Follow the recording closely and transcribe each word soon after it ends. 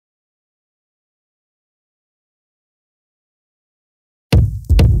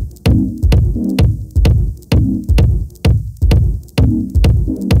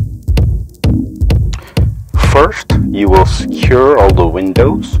you will secure all the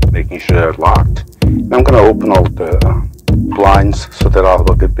windows, making sure they're locked. And I'm going to open all the blinds so that I'll have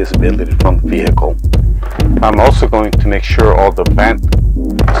a good visibility from the vehicle. I'm also going to make sure all the vents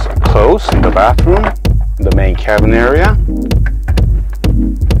are closed in the bathroom, in the main cabin area.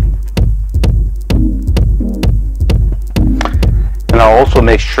 And I'll also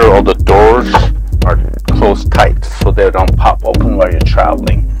make sure all the doors are closed tight so they don't pop open while you're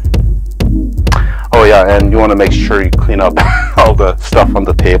traveling. Oh yeah, and you want to make sure you clean up all the stuff on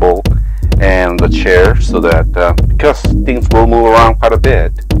the table and the chair, so that because things will move around quite a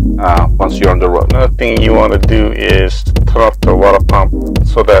bit once you're on the road. Another thing you want to do is turn off the water pump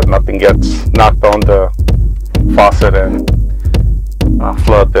so that nothing gets knocked on the faucet and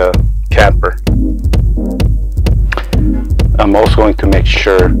flood the camper. I'm also going to make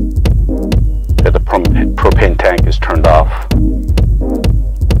sure that the propane tank is turned off.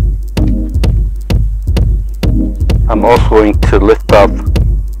 I'm also going to lift up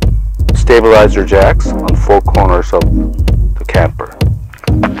stabilizer jacks on 4 corners of the camper.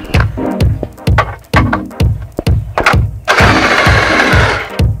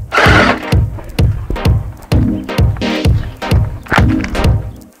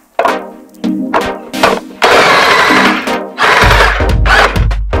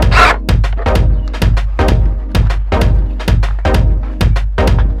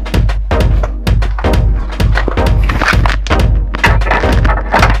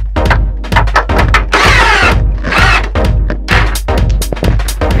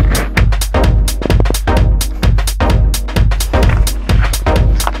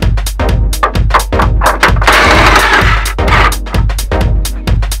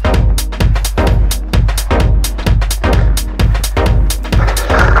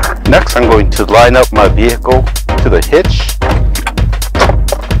 Next, I'm going to line up my vehicle to the hitch.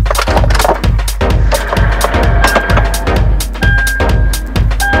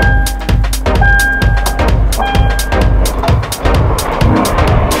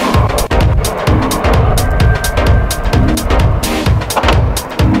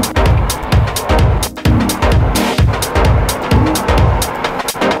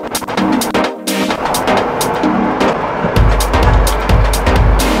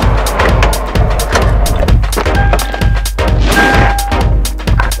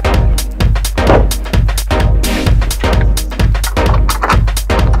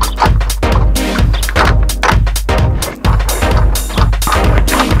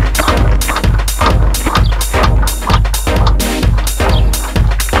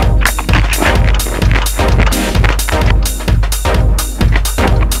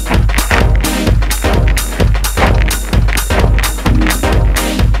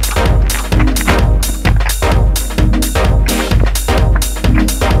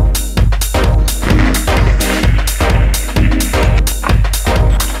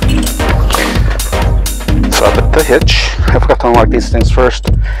 The hitch. I forgot to unlock these things first.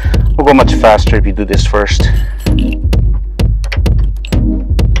 We'll go much faster if you do this first.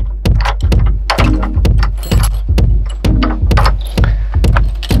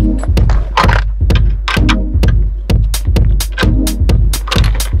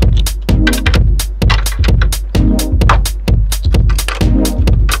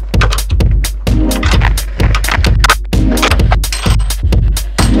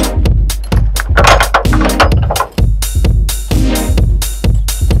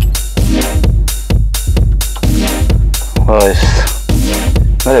 Well,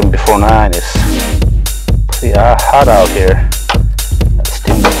 it's not even before 9. It's pretty hot out here at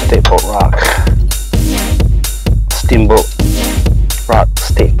Steamboat Rock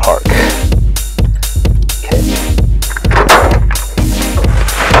State Park. Okay.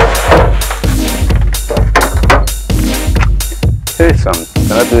 Okay, so I'm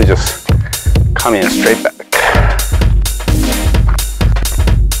gonna do is just come in straight back.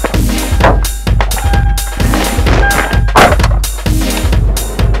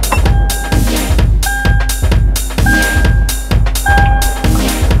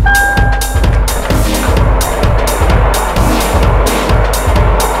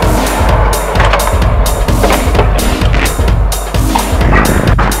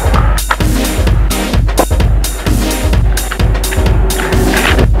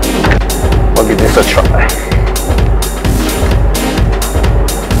 Give this a try.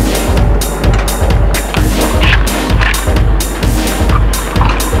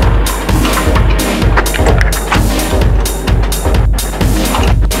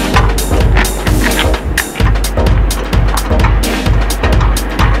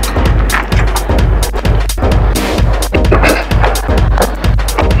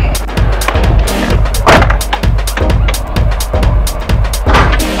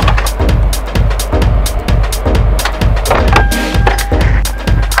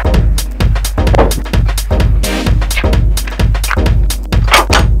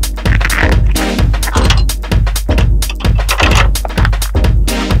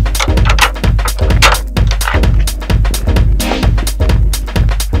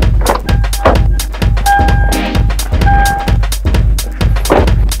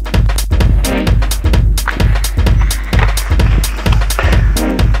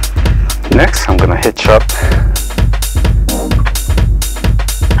 Next, I'm gonna hitch up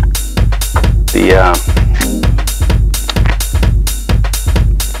the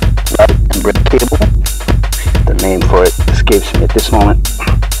light and brake cable. The name for it escapes me at this moment.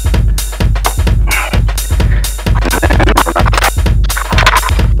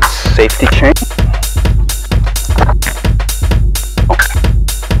 Safety chain.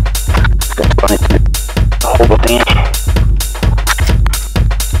 That's going to hold the thing.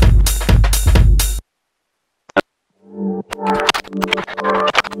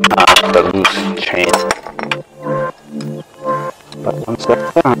 The loose chain. But once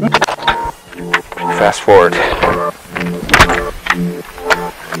that's done, fast forward.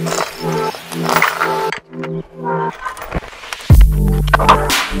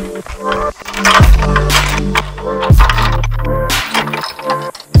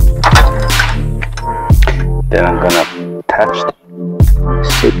 Then I'm gonna attach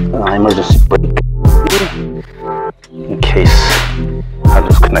the emergency brake in case I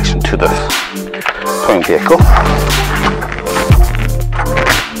lose connection to the towing vehicle.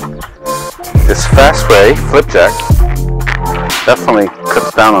 This Fastway flip jack definitely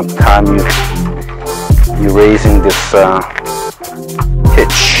cuts down on time you're raising this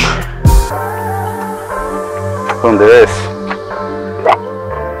hitch from this.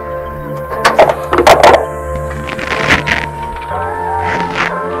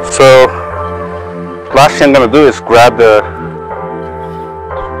 So last thing I'm going to do is grab the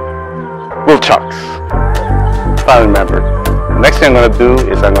wheel chocks, if I remember. The next thing I'm going to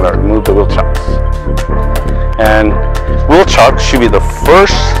do is I'm going to remove the wheel chocks. And wheel chocks should be the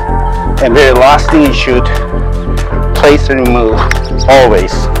first and very last thing you should place and remove,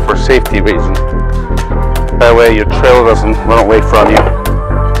 always, for safety reasons. That way your trailer doesn't run away from you.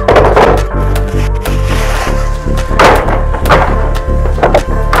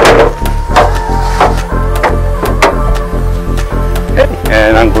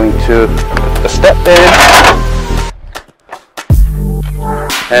 And I'm going to put the step in,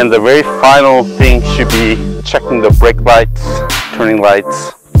 and the very final thing should be checking the brake lights, turning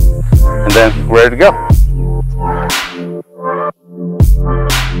lights, and then we're ready to go.